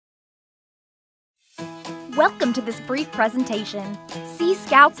Welcome to this brief presentation,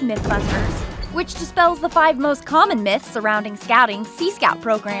 Scouts Mythbusters, which dispels the 5 most common myths surrounding Scouting's Sea Scout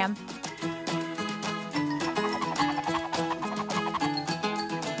program.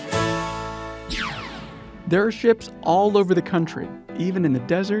 There are ships all over the country, even in the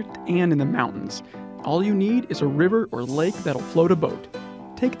desert and in the mountains. All you need is a river or lake that'll float a boat.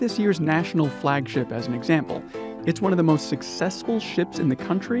 Take this year's national flagship as an example. It's one of the most successful ships in the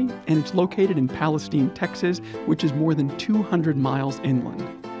country, and it's located in Palestine, Texas, which is more than 200 miles inland.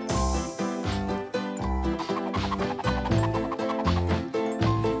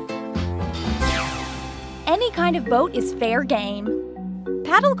 Any kind of boat is fair game.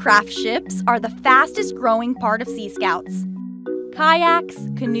 Paddlecraft ships are the fastest growing part of Sea Scouts.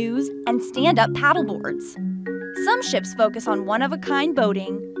 Kayaks, canoes, and stand-up paddleboards. Some ships focus on one-of-a-kind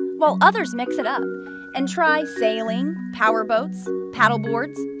boating, while others mix it up and try sailing, powerboats,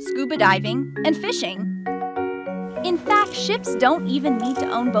 paddleboards, scuba diving, and fishing. In fact, ships don't even need to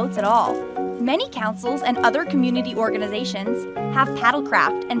own boats at all. Many councils and other community organizations have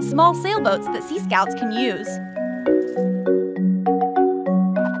paddlecraft and small sailboats that Sea Scouts can use.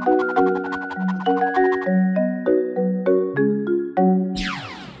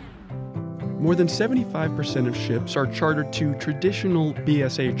 More than 75% of ships are chartered to traditional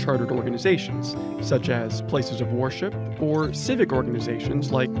BSA chartered organizations, such as places of worship or civic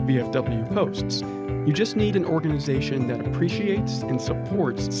organizations like VFW posts. You just need an organization that appreciates and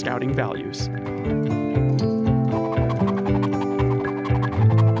supports Scouting values.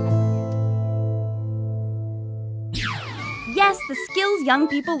 Yes, the skills young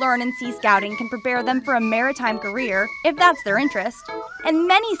people learn in Sea Scouting can prepare them for a maritime career, if that's their interest. And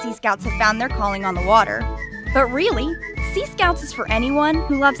many Sea Scouts have found their calling on the water. But really, Sea Scouts is for anyone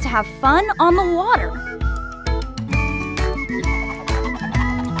who loves to have fun on the water.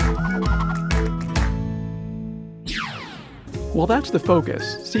 While that's the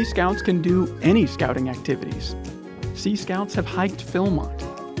focus, Sea Scouts can do any scouting activities. Sea Scouts have hiked Philmont,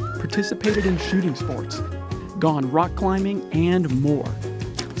 participated in shooting sports, gone rock climbing, and more.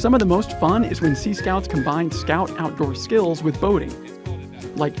 Some of the most fun is when Sea Scouts combine Scout outdoor skills with boating,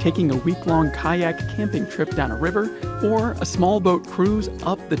 like taking a week-long kayak camping trip down a river or a small boat cruise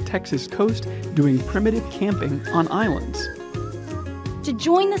up the Texas coast doing primitive camping on islands. To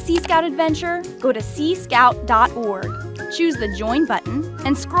join the Sea Scout adventure, go to seascout.org, choose the Join button,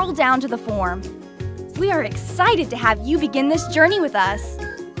 and scroll down to the form. We are excited to have you begin this journey with us.